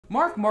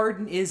Mark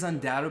Martin is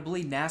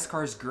undoubtedly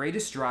NASCAR's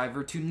greatest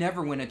driver to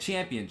never win a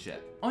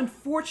championship.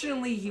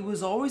 Unfortunately, he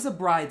was always a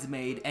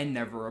bridesmaid and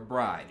never a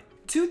bride.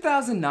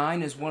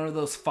 2009 is one of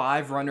those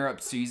 5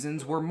 runner-up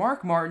seasons where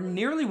Mark Martin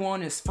nearly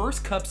won his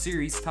first Cup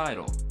Series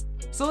title.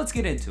 So let's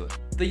get into it.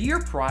 The year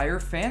prior,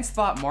 fans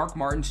thought Mark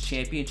Martin's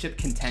championship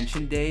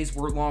contention days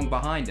were long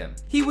behind him.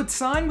 He would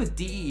sign with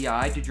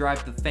DEI to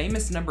drive the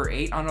famous number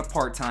 8 on a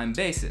part-time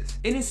basis.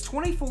 In his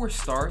 24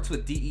 starts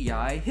with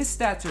DEI, his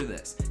stats are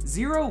this: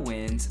 0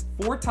 wins,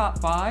 4 top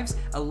 5s,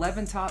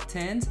 11 top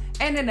 10s,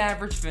 and an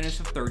average finish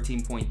of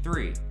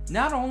 13.3.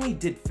 Not only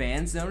did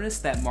fans notice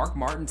that Mark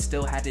Martin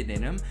still had it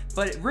in him,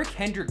 but Rick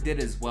Hendrick did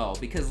as well,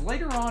 because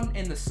later on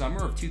in the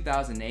summer of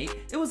 2008,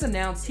 it was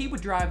announced he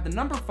would drive the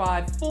number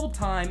 5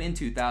 full-time in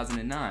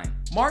 2009.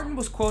 Martin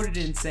was quoted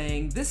in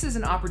saying, "This is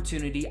an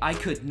opportunity I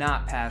could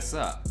not pass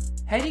up."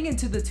 Heading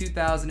into the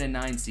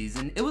 2009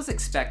 season, it was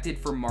expected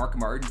for Mark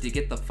Martin to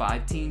get the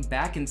 5 team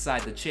back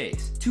inside the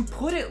chase. To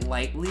put it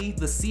lightly,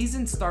 the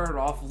season started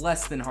off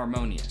less than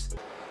harmonious.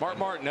 Mark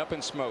Martin up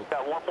in smoke.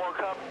 Got one more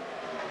cup.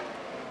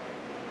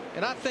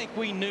 And I think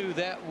we knew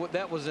that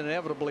that was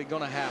inevitably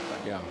going to happen.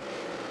 Yeah.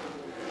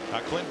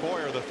 Clint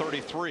Boyer, the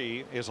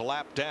 33, is a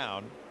lap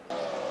down.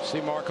 See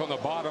Mark on the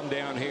bottom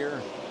down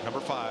here. Number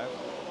 5.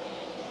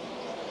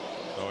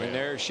 Oh, and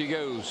there she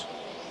goes.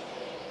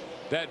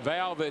 That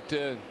valve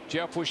that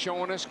Jeff was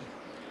showing us,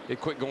 it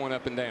quit going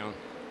up and down.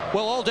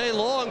 Well, all day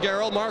long,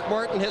 Darrell, Mark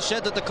Martin has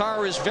said that the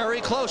car is very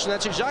close, and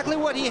that's exactly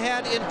what he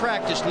had in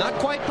practice. Not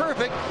quite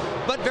perfect,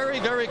 but very,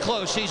 very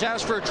close. He's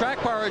asked for a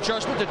track bar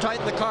adjustment to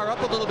tighten the car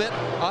up a little bit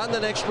on the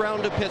next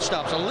round of pit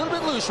stops. A little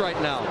bit loose right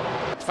now.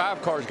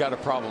 5 cars got a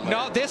problem.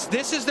 No,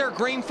 this is their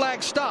green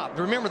flag stop.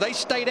 Remember, they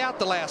stayed out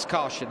the last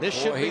caution. This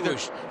should be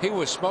he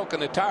was smoking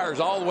the tires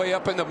all the way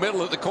up in the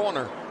middle of the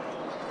corner.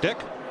 Dick?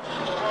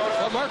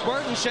 Well, Mark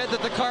Martin said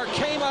that the car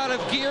came out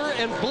of gear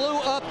and blew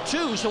up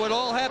too, so it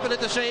all happened at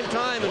the same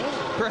time. And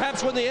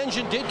perhaps when the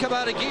engine did come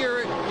out of gear,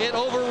 it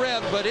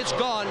over-revved, but it's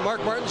gone.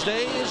 Mark Martin's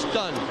day is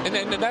done.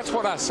 And that's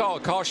what I saw,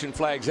 caution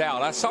flags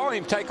out. I saw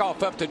him take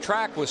off up the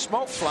track with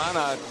smoke flying.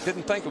 I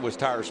didn't think it was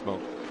tire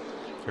smoke.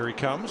 Here he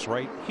comes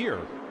right here.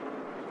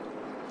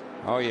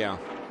 Oh, yeah.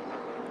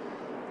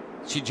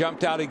 She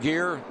jumped out of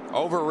gear,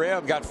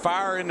 over-revved, got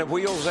fire in the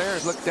wheels there.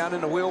 Looked down in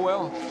the wheel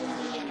well.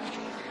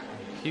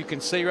 You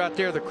can see right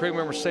there the crew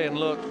member saying,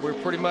 look, we're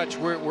pretty much,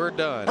 we're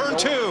done. Turn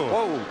 2.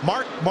 Whoa.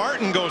 Mark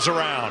Martin goes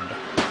around.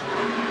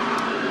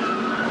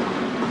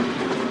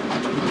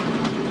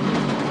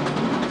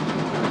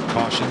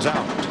 Caution's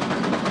out.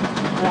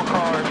 4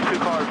 cars, 2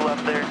 cars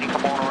left there. You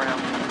come on around.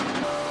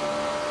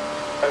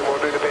 Hey, we'll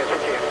do the best we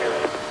can here.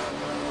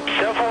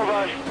 Self 4 of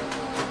us.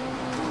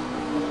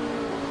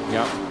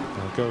 Yep.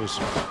 There it goes.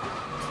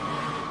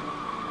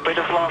 We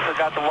just lost it,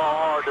 got the wall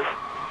hard.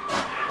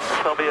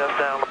 It's going to be us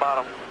down the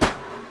bottom.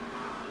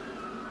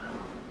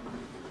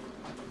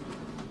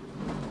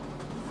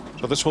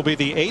 So this will be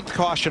the 8th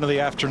caution of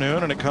the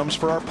afternoon, and it comes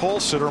for our pole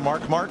sitter,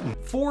 Mark Martin.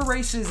 4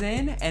 races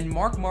in, and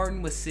Mark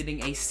Martin was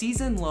sitting a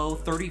season-low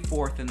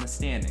 34th in the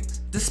standings.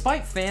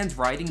 Despite fans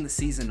writing the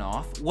season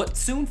off, what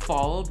soon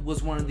followed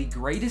was one of the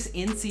greatest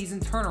in-season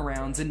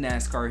turnarounds in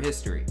NASCAR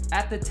history.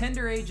 At the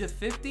tender age of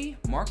 50,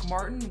 Mark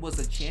Martin was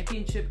a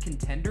championship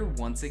contender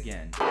once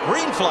again.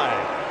 Green flag.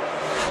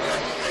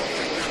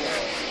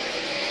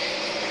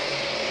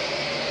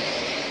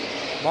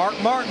 Mark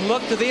Martin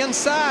looked to the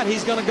inside.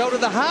 He's going to go to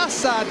the high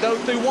side, though,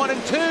 through 1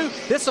 and 2.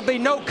 This will be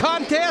no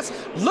contest.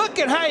 Look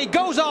at how he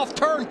goes off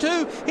turn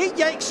 2. He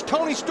yanks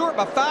Tony Stewart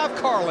by 5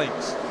 car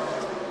lengths.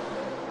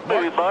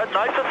 Smooth, bud.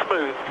 Nice and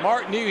smooth.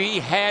 Mark knew he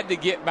had to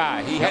get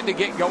by. He had to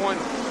get going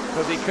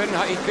because he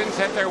couldn't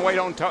sit there and wait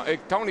on Tony.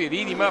 Tony would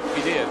eat him up if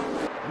he did.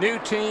 New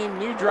team,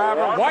 new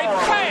driver, white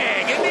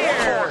flag in the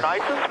air.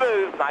 Nice and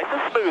smooth. Nice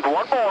and smooth.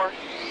 1 more.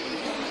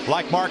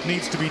 Like Mark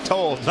needs to be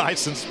told,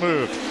 nice and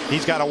smooth.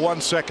 He's got a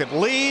 1-second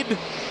lead.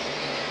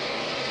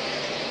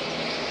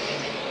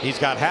 He's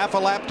got half a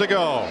lap to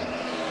go.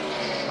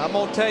 I'm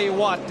going to tell you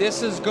what,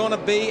 this is going to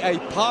be a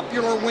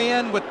popular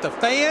win with the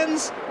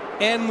fans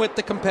and with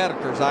the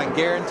competitors. I can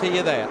guarantee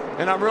you that.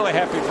 And I'm really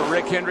happy for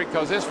Rick Hendrick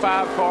because this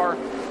 5 car,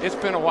 it's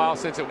been a while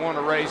since it won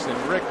a race,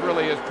 and Rick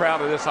really is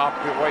proud of this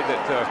opposite way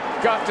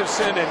that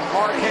Gustafson and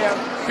Mark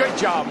have. Good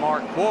job,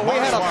 Mark. Well, we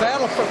had a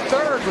battle for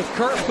 3rd with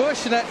Kurt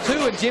Busch in that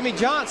 2 and Jimmy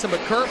Johnson,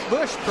 but Kurt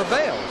Busch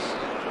prevails.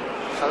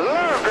 I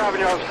love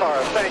driving y'all's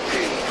car. Thank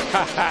you.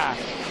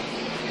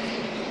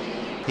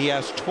 He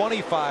has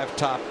 25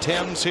 top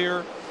 10s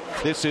here.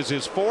 This is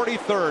his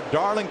 43rd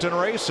Darlington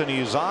race, and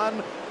he's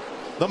on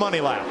the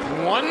money lap.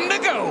 1 to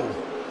go.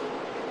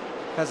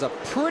 Has a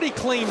pretty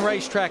clean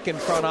racetrack in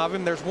front of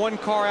him. There's 1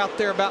 car out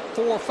there about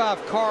 4 or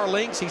 5 car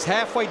lengths. He's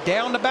halfway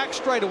down the back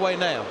straightaway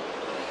now.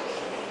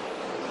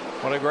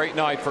 What a great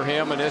night for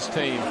him and his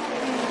team.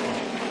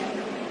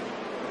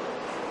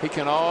 He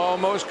can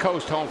almost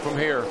coast home from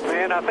here.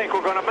 Man, I think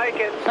we're going to make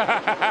it.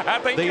 I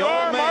think the you old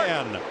are,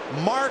 man,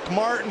 Mark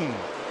Martin.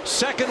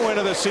 2nd win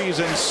of the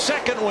season,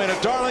 2nd win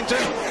at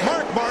Darlington.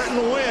 Mark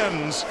Martin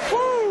wins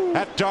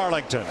at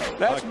Darlington.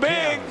 That's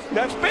again. big.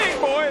 That's big,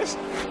 boys.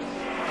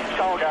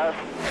 guys.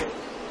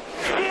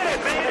 You did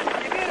it, man.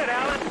 You did it,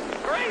 Alan.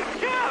 Great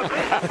job,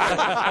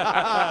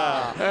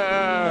 man.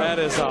 That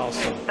is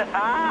awesome.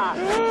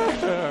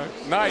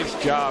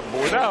 Nice job,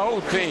 boy. That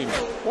whole team.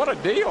 What a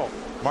deal.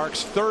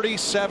 Mark's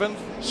 37th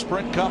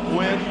Sprint Cup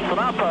win. That's what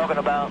I'm talking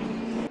about.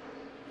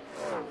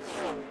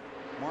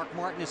 Mark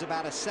Martin is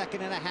about a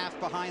second and a half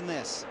behind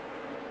this.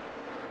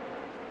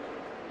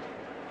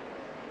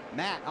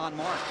 Matt on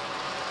Mark.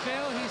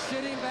 Phil, he's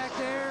sitting back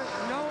there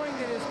knowing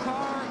that his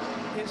car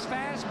is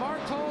fast. Mark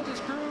told his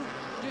crew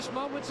just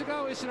moments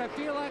ago, he said, I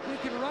feel like we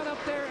can run up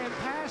there and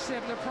pass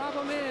them. The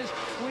problem is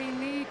we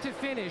need to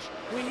finish.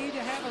 We need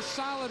to have a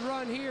solid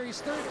run here.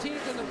 He's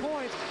 13th in the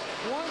points,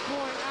 1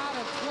 point out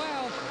of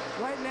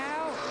 12. Right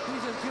now,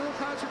 he's in fuel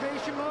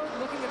conservation mode,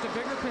 looking at the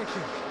bigger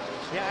picture.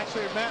 Yeah,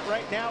 actually, Matt,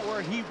 right now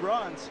where he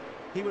runs,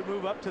 he would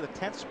move up to the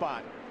 10th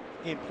spot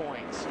in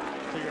points.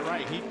 So you're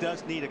right, he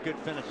does need a good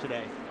finish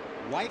today.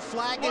 White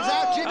flag is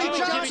out. Jimmy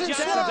Johnson's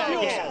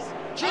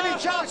out. Jimmy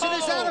Johnson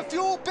is out of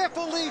fuel.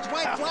 Biffle leads.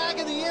 White flag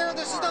in the air.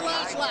 This is the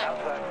last lap.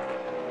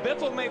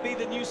 Biffle may be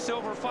the new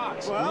Silver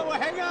Fox. Well,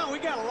 hang on. We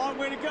got a long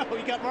way to go.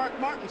 We got Mark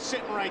Martin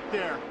sitting right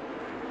there.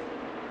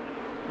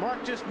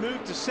 Mark just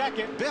moved to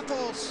second.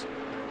 Biffle's,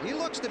 he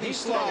looks to be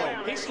slow.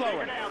 He's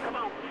slowing.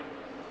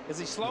 Is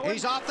he slowing?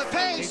 He's off the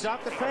pace. He's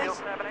off the pace.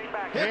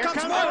 Here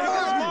comes Mark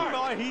Martin.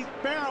 Oh, he's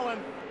barreling.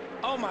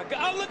 Oh, my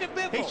God. Oh, look at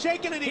Biffle. He's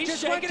shaking it. He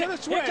just went to the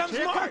switch.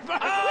 Here comes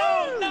Mark.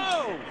 Oh,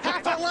 no.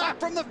 Half a lap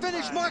from the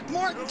finish. Mark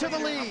Martin to the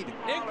lead.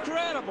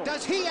 Incredible.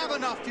 Does he have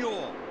enough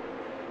fuel?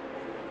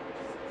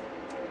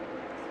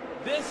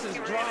 This is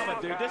drama,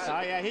 dude. This is...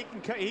 Oh, yeah,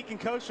 he can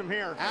coast from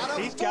here. Out of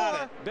He's 4.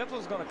 got it.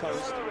 Biffle's going to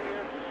coast.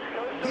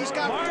 He's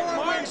got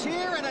 4 wins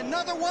here and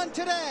another one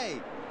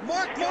today.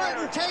 Mark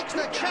Martin takes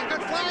the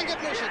checkered flag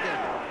of Michigan.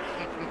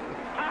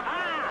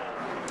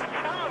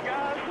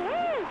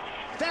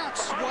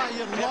 That's why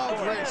you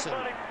love racing.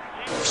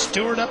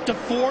 Stewart up to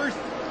 4th.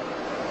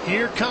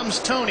 Here comes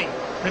Tony.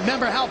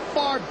 Remember how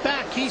far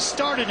back he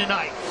started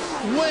tonight.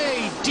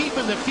 Way deep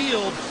in the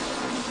field.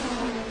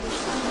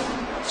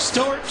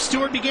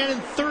 Stewart began in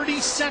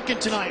 32nd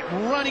tonight,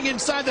 running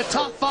inside the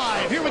top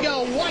 5. Here we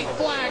go. White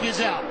flag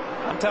is out.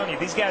 I'm telling you,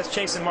 these guys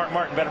chasing Mark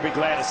Martin better be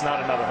glad it's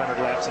not another 100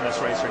 laps in this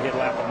race, or he'd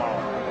lap them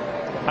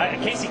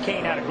all. Casey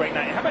Kane had a great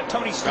night. How about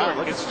Tony Stewart?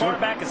 As far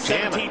back as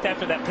 17th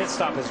after that pit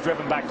stop has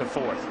driven back to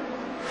 4th.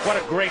 What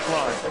a great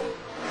run.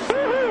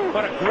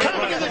 What a great run.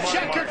 Coming to the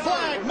checkered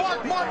flag.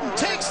 Mark Martin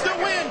takes the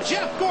win.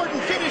 Jeff Gordon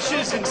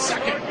finishes in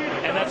 2nd.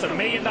 And that's $1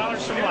 million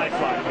from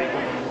Lifeline,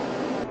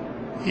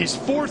 people. His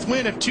 4th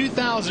win of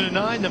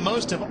 2009, the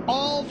most of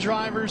all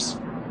drivers,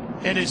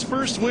 and his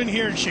first win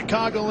here in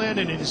Chicagoland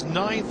and his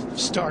 9th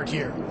start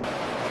here.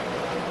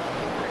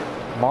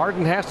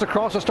 Martin has to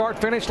cross the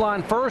start-finish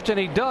line first, and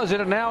he does it,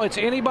 and now it's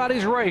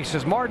anybody's race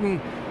as Martin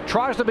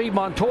tries to beat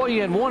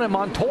Montoya in 1, and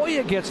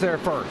Montoya gets there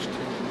first.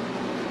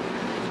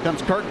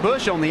 Comes Kurt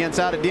Busch on the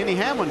inside of Denny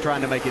Hamlin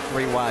trying to make it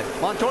 3 wide.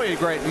 Montoya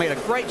made a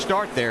great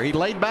start there. He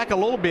laid back a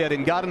little bit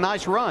and got a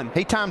nice run.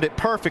 He timed it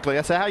perfectly.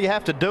 That's how you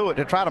have to do it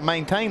to try to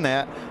maintain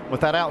that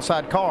with that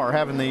outside car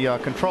having the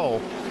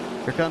control.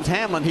 Here comes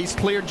Hamlin. He's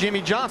cleared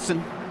Jimmy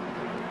Johnson.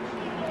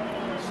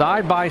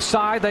 Side by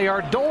side, they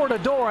are door to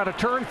door out of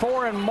turn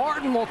 4, and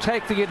Martin will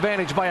take the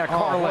advantage by a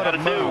car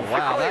length.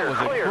 Wow, that was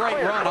a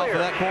great run off of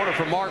that corner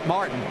for Mark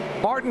Martin.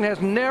 Martin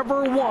has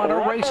never won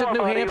a race at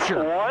New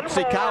Hampshire.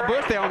 See Kyle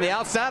Busch there on the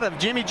outside of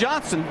Jimmy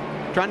Johnson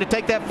trying to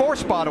take that 4th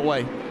spot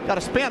away. Got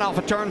a spin off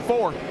of turn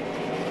 4.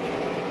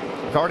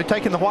 He's already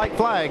taken the white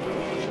flag.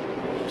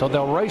 So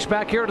they'll race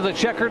back here to the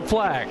checkered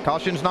flag.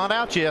 Caution's not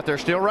out yet. They're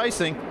still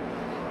racing.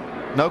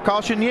 No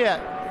caution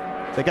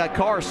yet. They got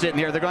cars sitting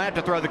here. They're going to have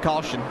to throw the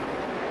caution.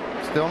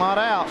 Still not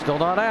out. Still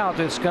not out.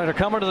 It's going to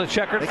come into the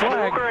checkered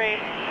flag.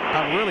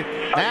 Really?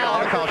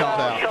 Now the caution's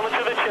out. Coming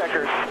to the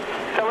checkers.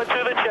 Coming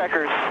to the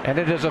checkers. And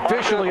it is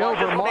officially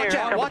over. Watch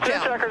out. Watch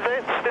out.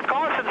 The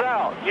caution's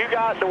out. You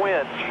got the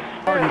win.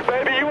 Yes,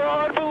 baby, you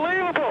are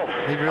unbelievable.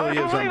 He really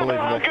is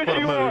unbelievable. What a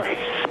move.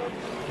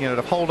 You know,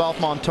 to hold off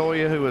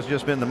Montoya, who has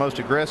just been the most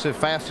aggressive,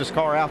 fastest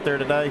car out there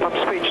today. I'm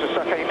speechless.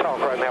 I can't talk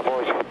right now,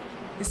 boys.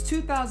 His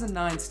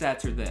 2009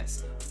 stats are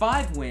this: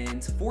 5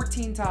 wins,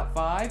 14 top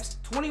 5s,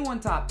 21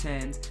 top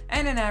 10s,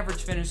 and an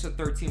average finish of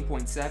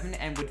 13.7,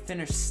 and would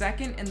finish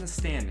 2nd in the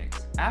standings.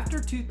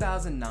 After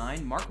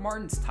 2009, Mark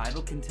Martin's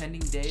title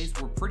contending days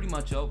were pretty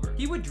much over.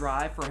 He would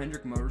drive for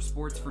Hendrick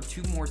Motorsports for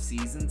 2 more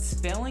seasons,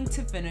 failing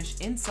to finish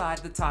inside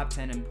the top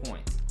 10 in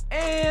points.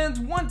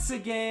 And once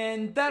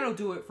again, that'll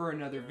do it for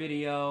another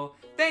video.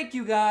 Thank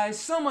you guys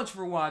so much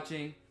for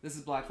watching. This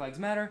is Black Flags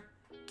Matter.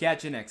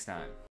 Catch you next time.